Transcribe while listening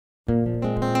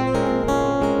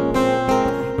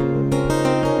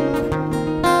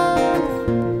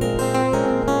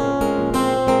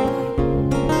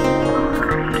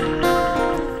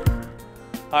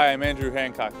I'm Andrew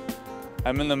Hancock.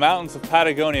 I'm in the mountains of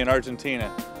Patagonia in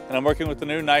Argentina, and I'm working with the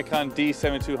new Nikon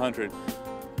D7200.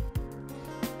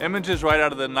 Images right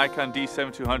out of the Nikon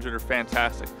D7200 are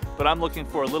fantastic, but I'm looking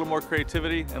for a little more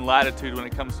creativity and latitude when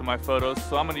it comes to my photos,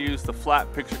 so I'm going to use the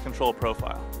flat picture control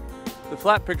profile. The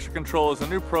flat picture control is a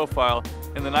new profile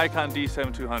in the Nikon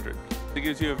D7200. It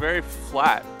gives you a very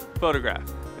flat photograph.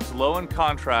 It's low in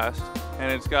contrast,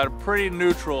 and it's got a pretty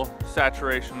neutral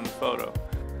saturation in the photo.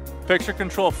 Picture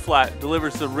Control Flat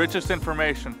delivers the richest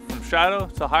information from shadow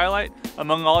to highlight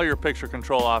among all your picture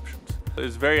control options. It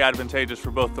is very advantageous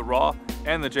for both the RAW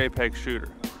and the JPEG shooter.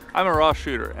 I'm a RAW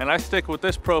shooter and I stick with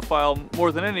this profile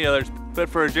more than any others, but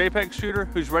for a JPEG shooter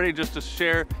who's ready just to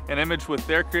share an image with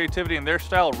their creativity and their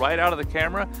style right out of the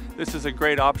camera, this is a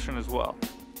great option as well.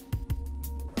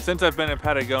 Since I've been in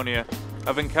Patagonia,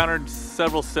 I've encountered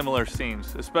several similar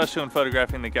scenes, especially when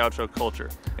photographing the gaucho culture.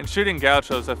 In shooting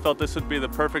gauchos, I felt this would be the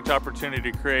perfect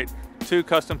opportunity to create two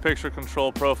custom picture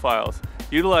control profiles,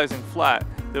 utilizing flat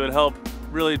that would help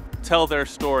really tell their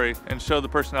story and show the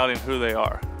personality and who they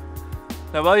are.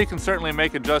 Now, while you can certainly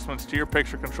make adjustments to your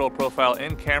picture control profile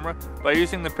in camera, by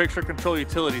using the Picture Control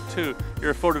Utility 2, you're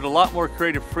afforded a lot more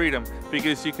creative freedom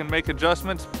because you can make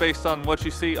adjustments based on what you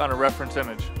see on a reference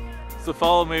image. So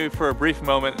follow me for a brief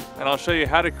moment and I'll show you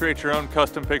how to create your own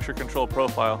custom picture control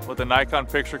profile with the Nikon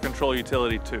Picture Control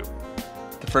Utility 2.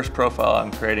 The first profile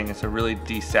I'm creating is a really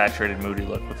desaturated, moody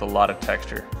look with a lot of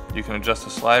texture. You can adjust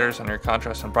the sliders on your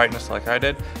contrast and brightness like I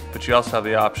did, but you also have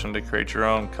the option to create your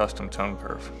own custom tone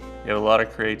curve. You have a lot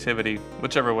of creativity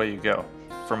whichever way you go.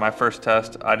 For my first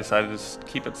test, I decided to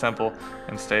keep it simple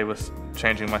and stay with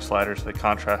changing my sliders to the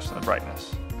contrast and the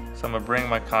brightness. So I'm going to bring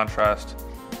my contrast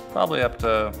probably up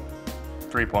to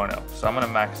 3.0, so I'm going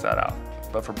to max that out.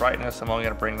 But for brightness, I'm only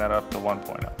going to bring that up to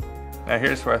 1.0. Now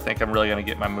here's where I think I'm really going to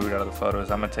get my mood out of the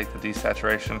photos. I'm going to take the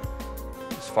desaturation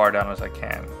as far down as I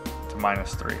can to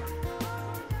 -3.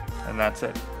 And that's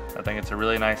it. I think it's a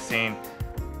really nice scene.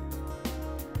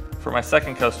 For my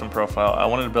second custom profile, I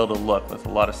wanted to build a look with a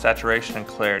lot of saturation and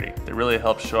clarity that really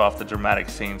helps show off the dramatic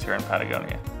scenes here in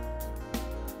Patagonia.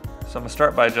 So I'm going to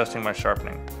start by adjusting my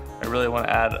sharpening. I really want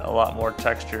to add a lot more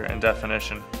texture and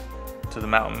definition to the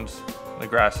mountains, the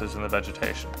grasses, and the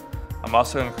vegetation. I'm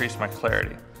also going to increase my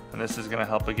clarity, and this is going to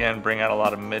help again bring out a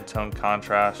lot of mid-tone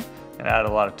contrast and add a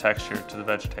lot of texture to the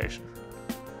vegetation.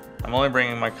 I'm only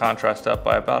bringing my contrast up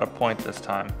by about a point this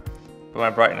time, but my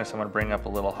brightness I'm going to bring up a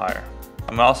little higher.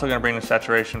 I'm also going to bring the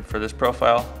saturation for this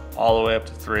profile all the way up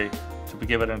to 3 to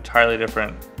give it an entirely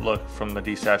different look from the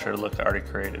desaturated look I already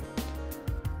created.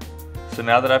 So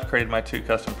now that I've created my two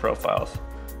custom profiles,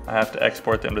 I have to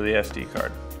export them to the SD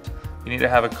card. You need to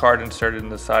have a card inserted in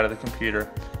the side of the computer,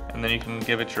 and then you can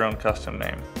give it your own custom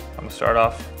name. I'm going to start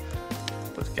off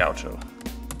with Gaucho.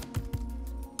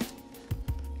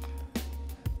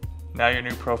 Now your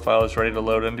new profile is ready to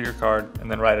load into your card and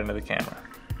then right into the camera.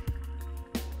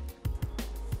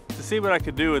 To see what I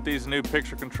could do with these new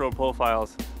picture control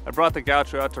profiles, I brought the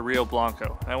Gaucho out to Rio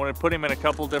Blanco, and I wanted to put him in a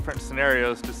couple different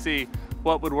scenarios to see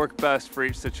what would work best for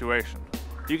each situation.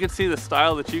 You can see the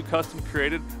style that you custom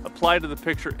created applied to the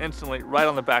picture instantly right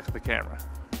on the back of the camera.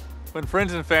 When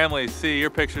friends and family see your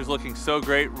pictures looking so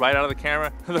great right out of the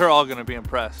camera, they're all going to be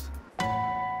impressed.